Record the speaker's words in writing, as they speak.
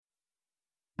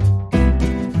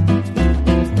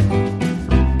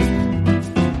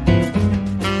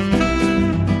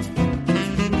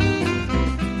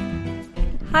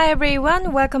Hi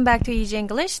everyone, welcome back to Easy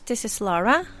English. This is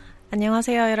Laura.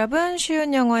 안녕하세요 여러분.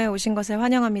 쉬운 영어에 오신 것을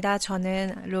환영합니다.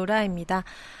 저는 로라입니다.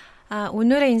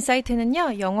 오늘의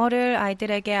인사이트는요. 영어를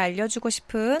아이들에게 알려주고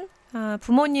싶은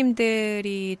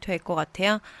부모님들이 될 것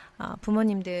같아요.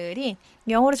 부모님들이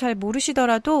영어를 잘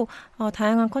모르시더라도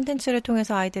다양한 콘텐츠를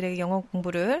통해서 아이들에게 영어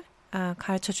공부를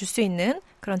가르쳐 줄 수 있는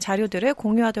그런 자료들을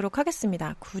공유하도록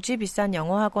하겠습니다. 굳이 비싼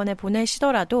영어 학원에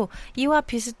보내시더라도 이와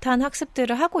비슷한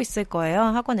학습들을 하고 있을 거예요.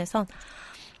 학원에서.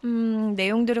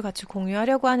 내용들을 같이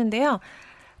공유하려고 하는데요.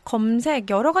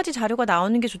 검색, 여러 가지 자료가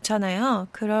나오는 게 좋잖아요.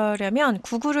 그러려면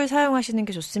구글을 사용하시는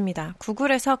게 좋습니다.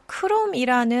 구글에서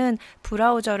크롬이라는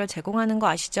브라우저를 제공하는 거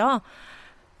아시죠?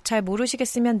 잘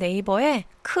모르시겠으면 네이버에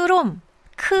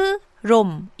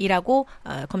크롬이라고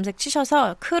검색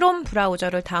치셔서 크롬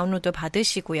브라우저를 다운로드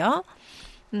받으시고요.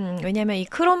 왜냐하면 이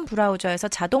크롬 브라우저에서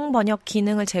자동 번역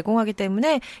기능을 제공하기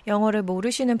때문에 영어를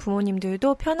모르시는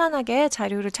부모님들도 편안하게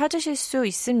자료를 찾으실 수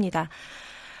있습니다.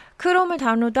 크롬을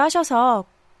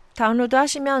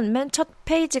다운로드하시면 맨 첫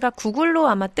페이지가 구글로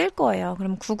아마 뜰 거예요.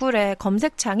 그럼 구글의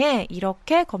검색창에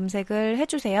이렇게 검색을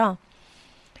해주세요.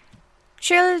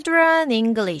 Children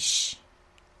English.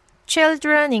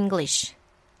 Children English.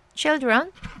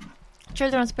 Children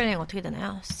스펠링 어떻게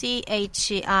되나요?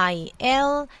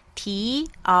 CHILDREN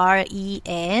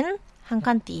한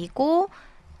칸 띄고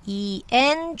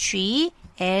ENGLISH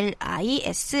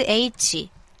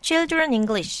Children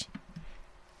English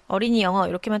어린이 영어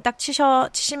이렇게만 딱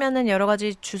치시면은 여러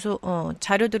가지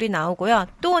자료들이 나오고요.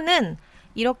 또는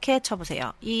이렇게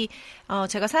쳐보세요.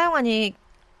 제가 사용한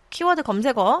키워드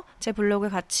검색어 제 블로그에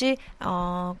같이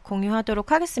공유하도록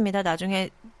하겠습니다. 나중에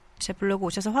제 블로그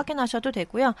오셔서 확인하셔도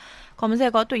되고요.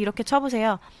 검색어 또 이렇게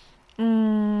쳐보세요.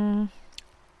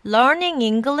 Learning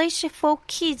English for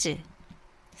Kids.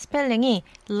 스펠링이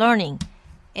learning.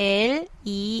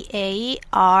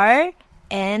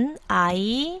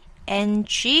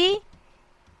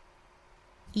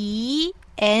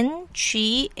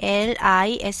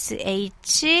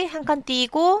 한 칸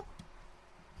띄고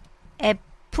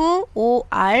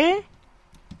FOR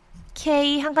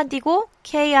K 한 칸 띄고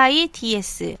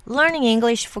KIDS Learning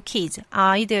English for Kids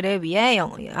아이들을 위한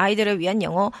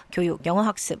영어 교육, 영어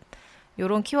학습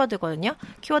요런 키워드거든요.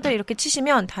 키워드를 이렇게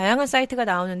치시면 다양한 사이트가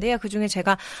나오는데요. 그중에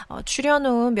제가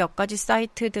추려놓은 몇 가지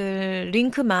사이트들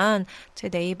링크만 제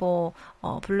네이버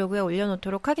블로그에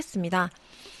올려놓도록 하겠습니다.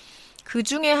 그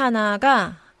중에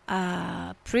하나가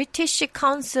British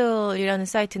Council이라는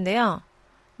사이트인데요.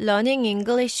 Learning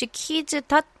English Kids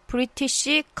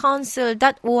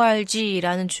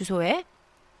britishcouncil.org라는 주소에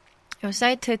이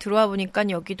사이트에 들어와 보니까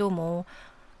여기도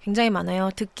굉장히 많아요.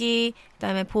 듣기,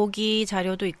 그다음에 보기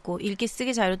자료도 있고 읽기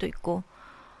쓰기 자료도 있고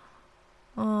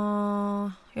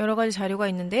여러 가지 자료가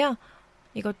있는데요.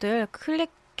 이것들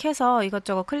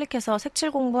이것저것 클릭해서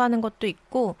색칠 공부하는 것도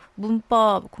있고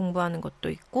문법 공부하는 것도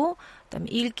있고 그다음에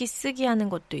읽기 쓰기 하는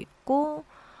것도 있고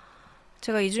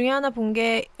제가 이 중에 하나 본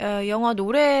게 영어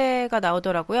노래가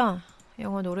나오더라고요.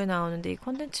 영어 노래 나오는데 이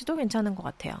콘텐츠도 괜찮은 것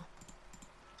같아요.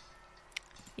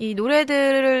 이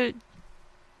노래를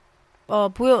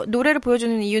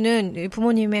보여주는 이유는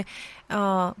부모님의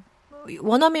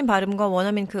원어민 발음과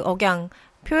원어민 그 억양,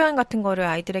 표현 같은 거를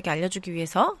아이들에게 알려주기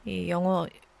위해서 이 영어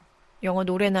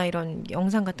노래나 이런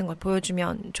영상 같은 걸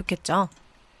보여주면 좋겠죠.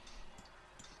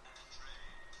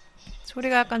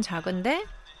 소리가 약간 작은데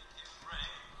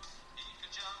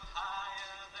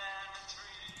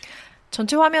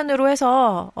전체 화면으로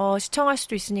해서 시청할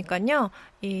수도 있으니까요.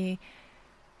 이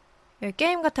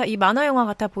게임 같아, 이 만화 영화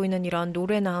같아 보이는 이런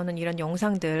노래 나오는 이런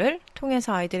영상들을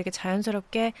통해서 아이들에게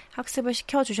자연스럽게 학습을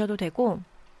시켜주셔도 되고,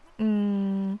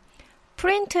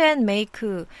 print and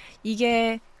make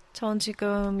이게 전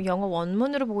지금 영어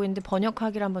원문으로 보고 있는데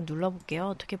번역하기를 한번 눌러볼게요.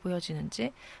 어떻게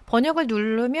보여지는지. 번역을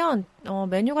누르면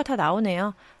메뉴가 다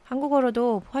나오네요.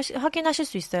 한국어로도 확인하실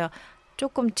수 있어요.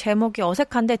 조금 제목이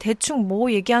어색한데 대충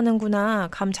뭐 얘기하는구나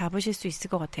감 잡으실 수 있을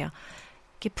것 같아요.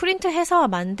 이렇게 프린트해서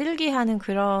만들기 하는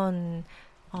그런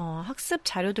학습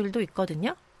자료들도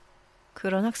있거든요.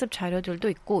 그런 학습 자료들도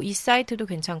있고 이 사이트도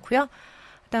괜찮고요.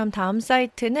 다음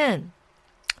사이트는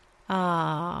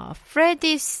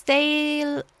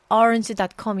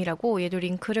freddystailOrange.com이라고 얘도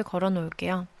링크를 걸어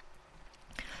놓을게요.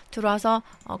 들어와서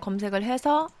검색을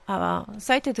해서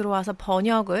사이트 들어와서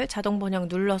자동 번역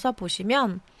눌러서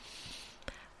보시면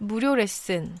무료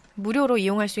레슨, 무료로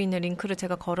이용할 수 있는 링크를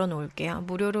제가 걸어 놓을게요.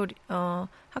 무료로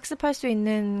학습할 수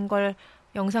있는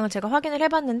영상을 제가 확인을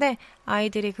해봤는데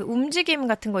아이들이 그 움직임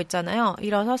같은 거 있잖아요.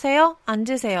 일어서세요,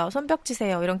 앉으세요, 손뼉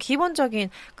치세요 이런 기본적인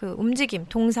그 움직임,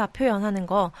 동사 표현하는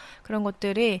거 그런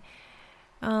것들이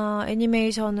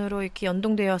애니메이션으로 이렇게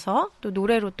연동되어서 또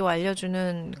노래로 또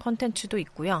알려주는 컨텐츠도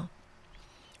있고요.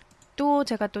 또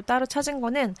제가 또 따로 찾은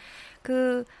거는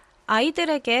그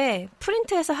아이들에게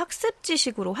프린트해서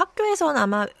학습지식으로 학교에선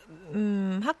아마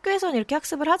학교에선 이렇게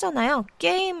학습을 하잖아요.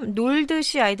 게임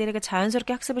놀듯이 아이들에게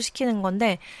자연스럽게 학습을 시키는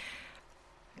건데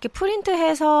이렇게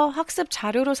프린트해서 학습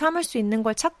자료로 삼을 수 있는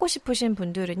걸 찾고 싶으신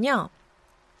분들은요.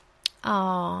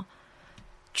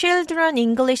 Children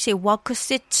English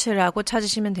Worksheet라고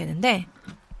찾으시면 되는데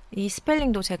이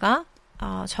스펠링도 제가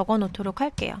적어 놓도록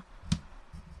할게요.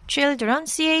 Children,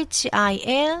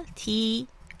 children,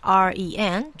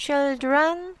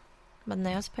 children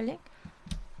맞나요 스펠링?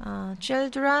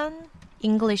 Children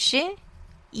English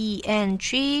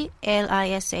ENGLISH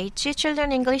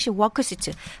Children English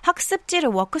Worksheet 학습지를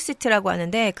워크시트라고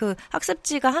하는데 그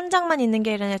학습지가 한 장만 있는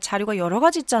게 아니라 자료가 여러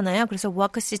가지 있잖아요. 그래서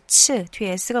워크시트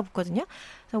뒤에 S가 붙거든요.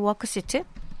 그래서 워크시트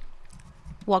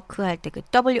워크 할 때 그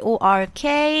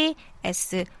WORKS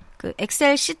그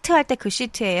엑셀 시트 할 때 그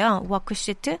시트예요.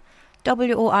 워크시트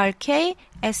WORKSHEETS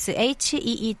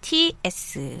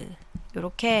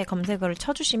이렇게 검색어를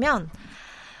쳐주시면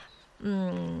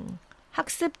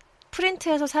학습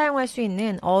프린트해서 사용할 수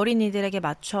있는 어린이들에게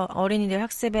맞춰 어린이들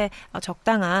학습에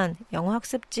적당한 영어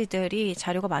학습지들이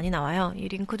자료가 많이 나와요. 이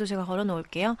링크도 제가 걸어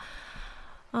놓을게요.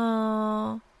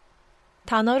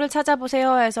 단어를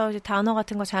찾아보세요 해서 이제 단어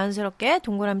같은 거 자연스럽게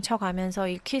동그라미 쳐가면서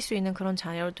익힐 수 있는 그런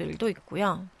자료들도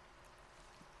있고요.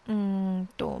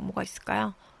 또 뭐가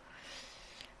있을까요?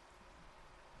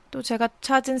 또 제가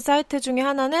찾은 사이트 중에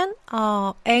하나는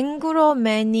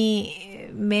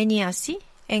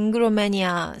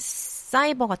앵그로매니아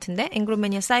사이버 같은데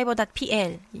앵그로매니아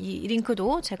사이버.pl 이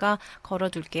링크도 제가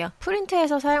걸어둘게요.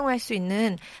 프린트해서 사용할 수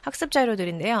있는 학습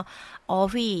자료들인데요.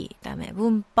 어휘, 그다음에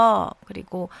문법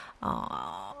그리고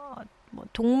뭐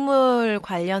동물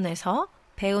관련해서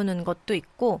배우는 것도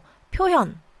있고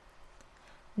표현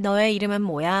너의 이름은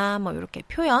뭐야? 뭐 이렇게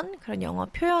표현 그런 영어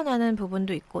표현하는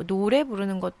부분도 있고 노래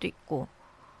부르는 것도 있고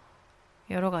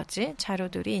여러 가지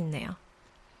자료들이 있네요.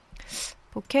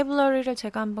 보캐블러리를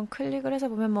제가 한번 클릭을 해서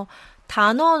보면 뭐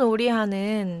단어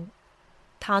놀이하는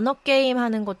단어 게임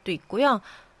하는 것도 있고요.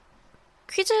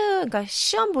 퀴즈, 그러니까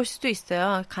시험 볼 수도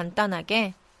있어요.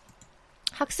 간단하게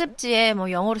학습지에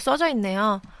뭐 영어로 써져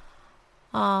있네요.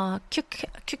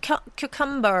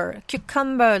 cucumber,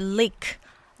 leek,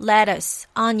 lettuce,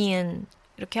 onion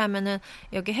이렇게 하면은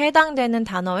여기 해당되는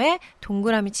단어에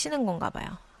동그라미 치는 건가 봐요.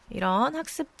 이런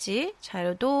학습지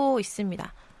자료도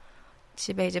있습니다.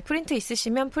 집에 이제 프린트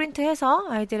있으시면 프린트해서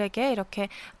아이들에게 이렇게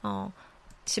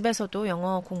집에서도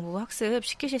영어 공부 학습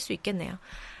시키실 수 있겠네요.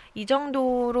 이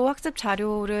정도로 학습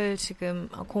자료를 지금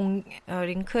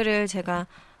링크를 제가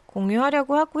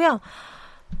공유하려고 하고요.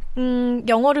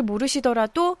 영어를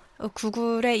모르시더라도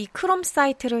구글의 이 크롬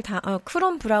사이트를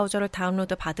크롬 브라우저를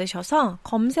다운로드 받으셔서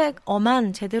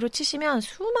검색어만 제대로 치시면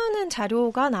수많은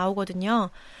자료가 나오거든요.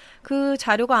 그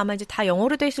자료가 아마 이제 다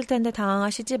영어로 돼 있을 텐데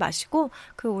당황하시지 마시고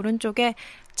그 오른쪽에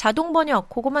자동 번역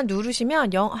그것만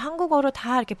누르시면 한국어로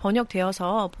다 이렇게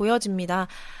번역되어서 보여집니다.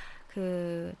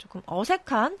 그 조금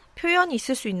어색한 표현이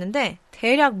있을 수 있는데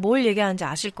대략 뭘 얘기하는지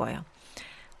아실 거예요.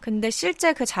 근데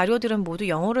실제 그 자료들은 모두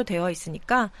영어로 되어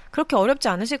있으니까 그렇게 어렵지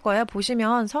않으실 거예요.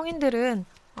 보시면 성인들은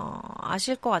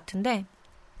아실 것 같은데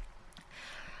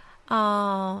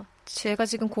제가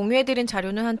지금 공유해드린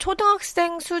자료는 한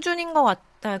초등학생 수준인 것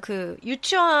같아요. 그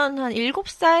유치원 한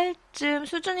 7살쯤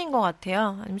수준인 것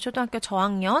같아요. 아니면 초등학교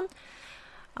저학년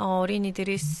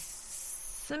어린이들이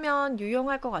쓰면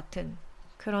유용할 것 같은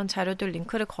그런 자료들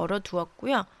링크를 걸어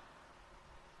두었고요.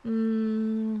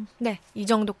 네, 이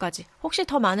정도까지. 혹시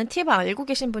더 많은 팁 알고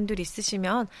계신 분들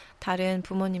있으시면 다른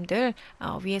부모님들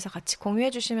위에서 같이 공유해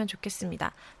주시면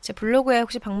좋겠습니다. 제 블로그에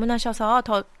혹시 방문하셔서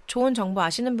더 좋은 정보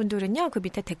아시는 분들은요, 그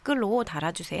밑에 댓글로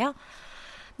달아주세요.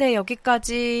 네,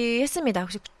 여기까지 했습니다.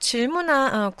 혹시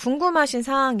궁금하신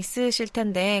사항 있으실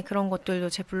텐데 그런 것들도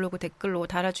제 블로그 댓글로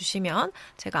달아주시면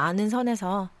제가 아는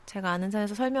선에서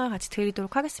설명을 같이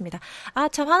드리도록 하겠습니다.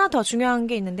 참 하나 더 중요한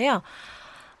게 있는데요.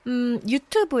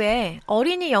 유튜브에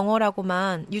어린이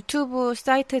영어라고만 유튜브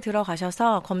사이트에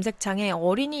들어가셔서 검색창에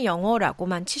어린이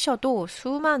영어라고만 치셔도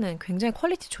수많은 굉장히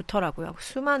퀄리티 좋더라고요.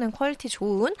 수많은 퀄리티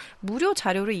좋은 무료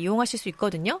자료를 이용하실 수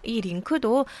있거든요. 이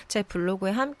링크도 제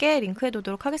블로그에 함께 링크해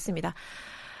두도록 하겠습니다.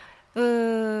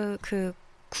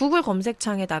 구글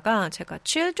검색창에다가 제가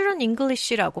Children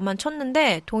English라고만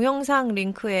쳤는데 동영상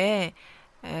링크에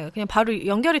그냥 바로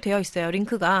연결이 되어 있어요.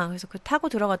 링크가. 그래서 타고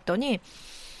들어갔더니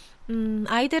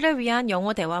아이들을 위한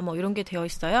영어 대화 뭐 이런 게 되어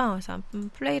있어요. 그래서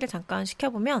플레이를 잠깐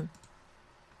시켜보면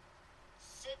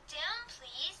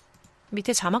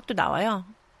밑에 자막도 나와요.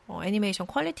 애니메이션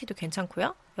퀄리티도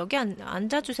괜찮고요. 여기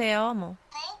앉아주세요. 뭐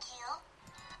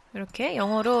이렇게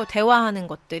영어로 대화하는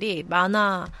것들이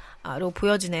만화로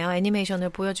보여지네요. 애니메이션을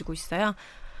보여주고 있어요.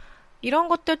 이런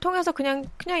것들 통해서 그냥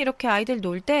이렇게 아이들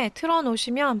놀 때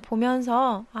틀어놓으시면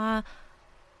보면서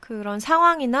그런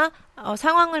상황이나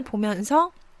상황을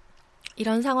보면서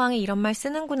이런 상황에 이런 말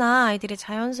쓰는구나 아이들이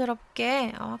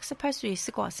자연스럽게 학습할 수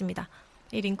있을 것 같습니다.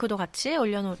 이 링크도 같이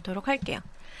올려놓도록 할게요.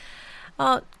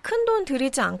 큰돈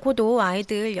들이지 않고도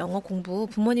아이들 영어 공부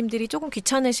부모님들이 조금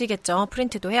귀찮으시겠죠.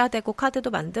 프린트도 해야 되고 카드도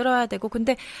만들어야 되고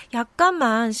근데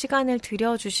약간만 시간을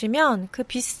들여주시면 그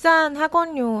비싼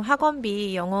학원료,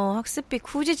 학원비, 영어 학습비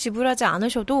굳이 지불하지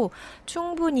않으셔도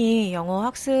충분히 영어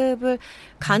학습을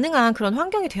가능한 그런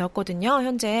환경이 되었거든요.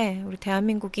 현재 우리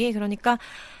대한민국이. 그러니까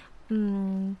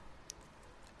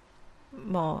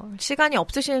시간이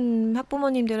없으신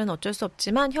학부모님들은 어쩔 수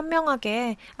없지만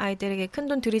현명하게 아이들에게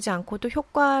큰돈 들이지 않고도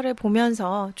효과를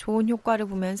보면서 좋은 효과를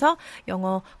보면서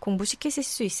영어 공부시키실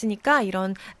수 있으니까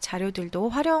이런 자료들도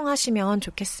활용하시면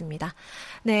좋겠습니다.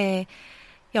 네.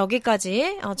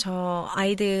 여기까지 저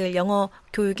아이들 영어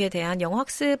교육에 대한 영어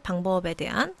학습 방법에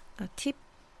대한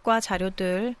팁과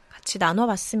자료들 같이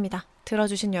나눠봤습니다.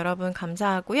 들어주신 여러분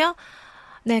감사하고요.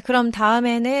 네, 그럼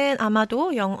다음에는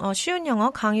아마도 쉬운 영어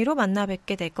강의로 만나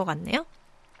뵙게 될 것 같네요.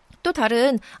 또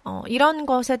다른 이런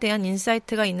것에 대한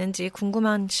인사이트가 있는지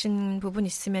궁금하신 부분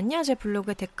있으면요. 제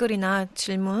블로그에 댓글이나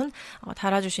질문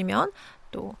달아주시면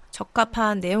또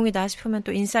적합한 내용이다 싶으면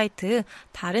또 인사이트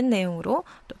다른 내용으로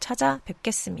또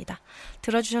찾아뵙겠습니다.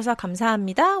 들어주셔서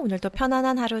감사합니다. 오늘도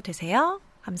편안한 하루 되세요.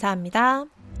 감사합니다.